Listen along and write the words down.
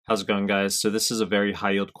How's it going, guys? So this is a very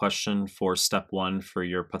high yield question for step one for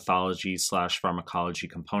your pathology slash pharmacology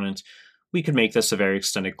component. We could make this a very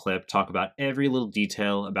extended clip, talk about every little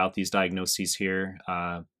detail about these diagnoses here,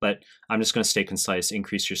 but I'm just going to stay concise,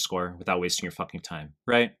 increase your score without wasting your fucking time,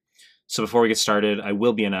 right? So before we get started, I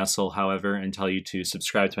will be an asshole, however, and tell you to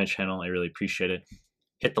subscribe to my channel. I really appreciate it.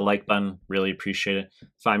 Hit the like button, really appreciate it.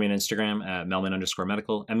 Find me on Instagram at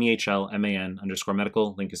melman_medical,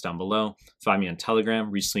 MEHLMAN_medical. Link is down below. Find me on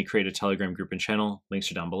Telegram. Recently created a Telegram group and channel.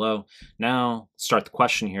 Links are down below. Now, start the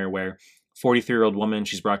question here where 43-year-old woman,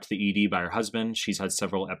 she's brought to the ED by her husband. She's had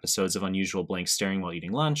several episodes of unusual blank staring while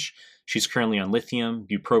eating lunch. She's currently on lithium,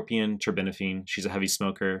 bupropion, terbinafine. She's a heavy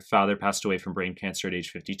smoker. Father passed away from brain cancer at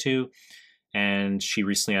age 52. And she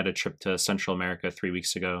recently had a trip to Central America 3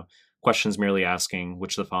 weeks ago. Questions merely asking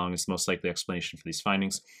which of the following is the most likely explanation for these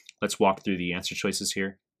findings. Let's walk through the answer choices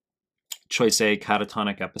here. Choice A,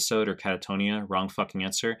 catatonic episode or catatonia, wrong fucking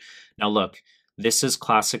answer. Now look, this is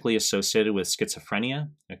classically associated with schizophrenia,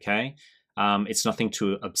 okay? It's nothing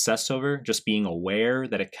to obsess over, just being aware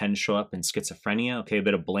that it can show up in schizophrenia, okay? A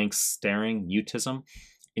bit of blank staring, mutism.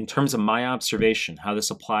 In terms of my observation, how this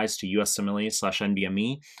applies to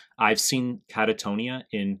USMLE/NBME, I've seen catatonia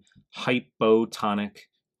in hypotonic,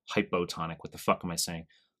 what the fuck am I saying?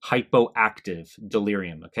 Hypoactive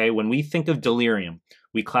delirium, okay? When we think of delirium,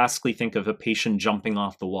 we classically think of a patient jumping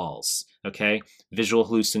off the walls, okay? Visual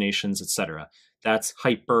hallucinations, etc. That's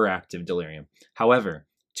hyperactive delirium. However,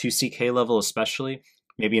 2CK level especially,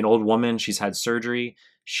 maybe an old woman, she's had surgery,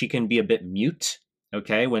 she can be a bit mute,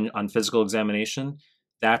 okay, when on physical examination.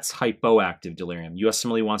 That's hypoactive delirium.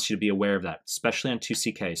 USMLE wants you to be aware of that, especially on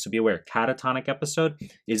 2CK. So be aware, catatonic episode,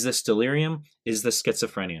 is this delirium? Is this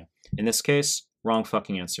schizophrenia? In this case, wrong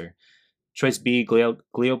fucking answer. Choice B,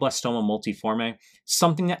 glioblastoma multiforme,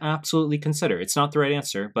 something to absolutely consider. It's not the right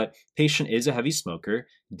answer, but patient is a heavy smoker.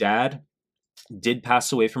 Dad did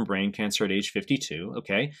pass away from brain cancer at age 52,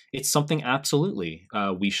 okay? It's something absolutely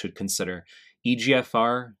we should consider.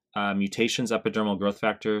 EGFR mutations, epidermal growth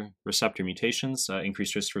factor receptor mutations,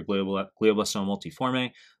 increased risk for glioblastoma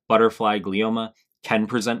multiforme, butterfly glioma, can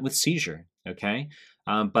present with seizure, okay?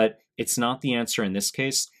 But it's not the answer in this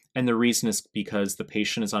case, and the reason is because the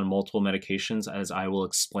patient is on multiple medications, as I will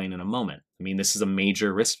explain in a moment. I mean, this is a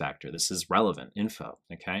major risk factor. This is relevant info,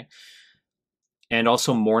 okay? And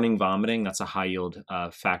also morning vomiting, that's a high yield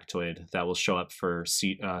factoid that will show up for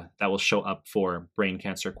brain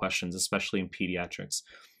cancer questions, especially in pediatrics.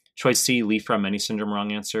 Choice C, Lee-Fraumeni syndrome,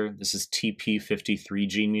 wrong answer. This is TP53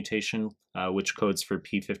 gene mutation, which codes for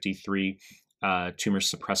P53 tumor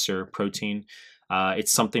suppressor protein.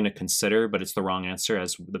 It's something to consider, but it's the wrong answer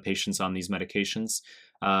as the patient's on these medications.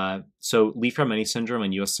 So Lee-Fraumeni syndrome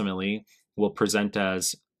and USMLE will present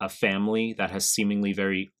as a family that has seemingly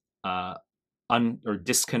very or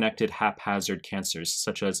disconnected haphazard cancers,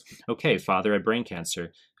 such as, okay, father had brain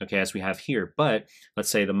cancer, okay, as we have here, but let's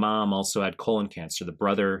say the mom also had colon cancer, the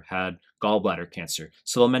brother had gallbladder cancer.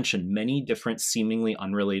 So they'll mention many different seemingly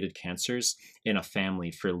unrelated cancers in a family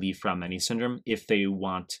for Lee-Fraumeni syndrome if they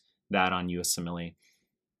want that on USMLE.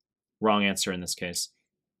 Wrong answer in this case.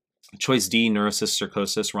 Choice D, neurocystic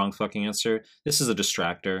sarcosis, wrong fucking answer. This is a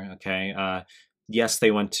distractor, okay? Yes,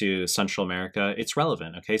 they went to Central America. It's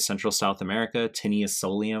relevant, okay? Central South America, Tinea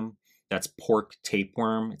solium, that's pork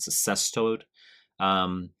tapeworm. It's a cestode.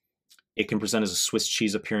 It can present as a Swiss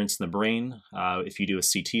cheese appearance in the brain. If you do a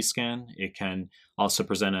CT scan, it can also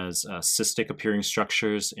present as cystic appearing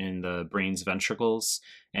structures in the brain's ventricles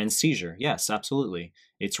and seizure. Yes, absolutely.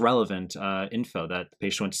 It's relevant info that the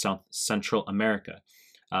patient went to Central America,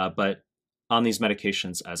 but on these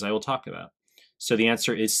medications, as I will talk about. So the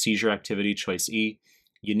answer is seizure activity, choice E.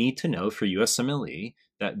 You need to know for USMLE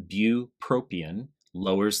that bupropion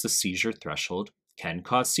lowers the seizure threshold, can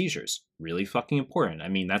cause seizures. Really fucking important. I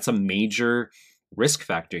mean, that's a major risk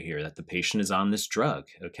factor here that the patient is on this drug,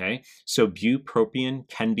 okay? So bupropion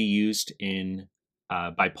can be used in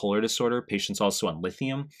bipolar disorder. Patients also on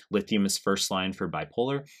lithium. Lithium is first line for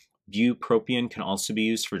bipolar. Bupropion can also be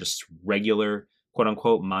used for just regular, quote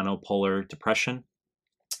unquote, monopolar depression.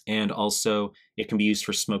 And also it can be used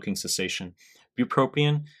for smoking cessation.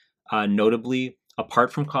 Bupropion, notably,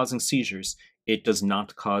 apart from causing seizures, it does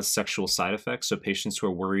not cause sexual side effects. So patients who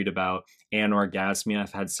are worried about anorgasmia,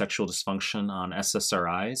 have had sexual dysfunction on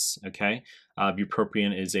SSRIs, okay?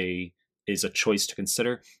 Bupropion is a choice to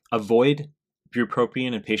consider. Avoid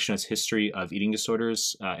bupropion in patients history of eating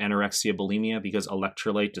disorders, anorexia, bulimia, because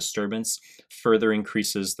electrolyte disturbance further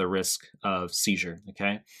increases the risk of seizure,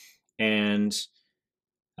 okay? And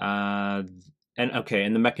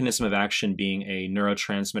And the mechanism of action being a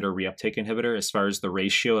neurotransmitter reuptake inhibitor. As far as the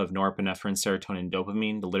ratio of norepinephrine, serotonin,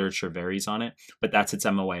 dopamine, the literature varies on it, but that's its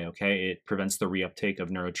MOA, okay? It prevents the reuptake of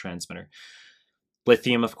neurotransmitter.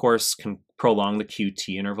 Lithium, of course, can prolong the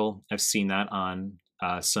QT interval. I've seen that on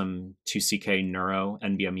some 2CK neuro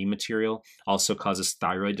NBME material. Also causes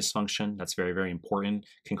thyroid dysfunction. That's very, very important.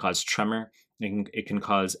 Can cause tremor. It can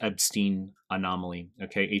cause Epstein anomaly,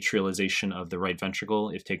 okay, atrialization of the right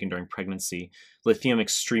ventricle if taken during pregnancy. Lithium,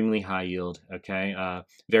 extremely high yield, okay,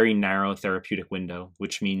 very narrow therapeutic window,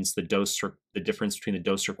 which means the difference between the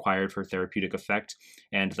dose required for therapeutic effect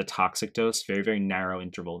and the toxic dose, very, very narrow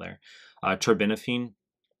interval there. Terbinafine,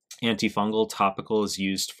 antifungal, topical, is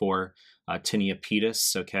used for tinea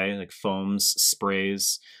pedis, okay, like foams,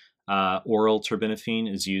 sprays. Oral terbinafine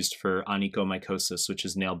is used for onychomycosis, which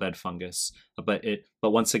is nail bed fungus. But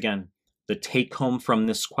once again, the take home from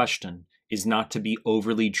this question is not to be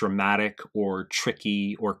overly dramatic or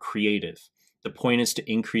tricky or creative. The point is to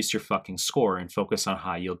increase your fucking score and focus on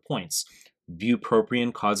high yield points.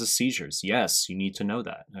 Bupropion causes seizures. Yes, you need to know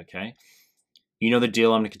that, okay? You know the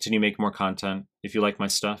deal. I'm going to continue making more content. If you like my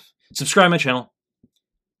stuff, subscribe to my channel.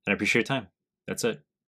 And I appreciate your time. That's it.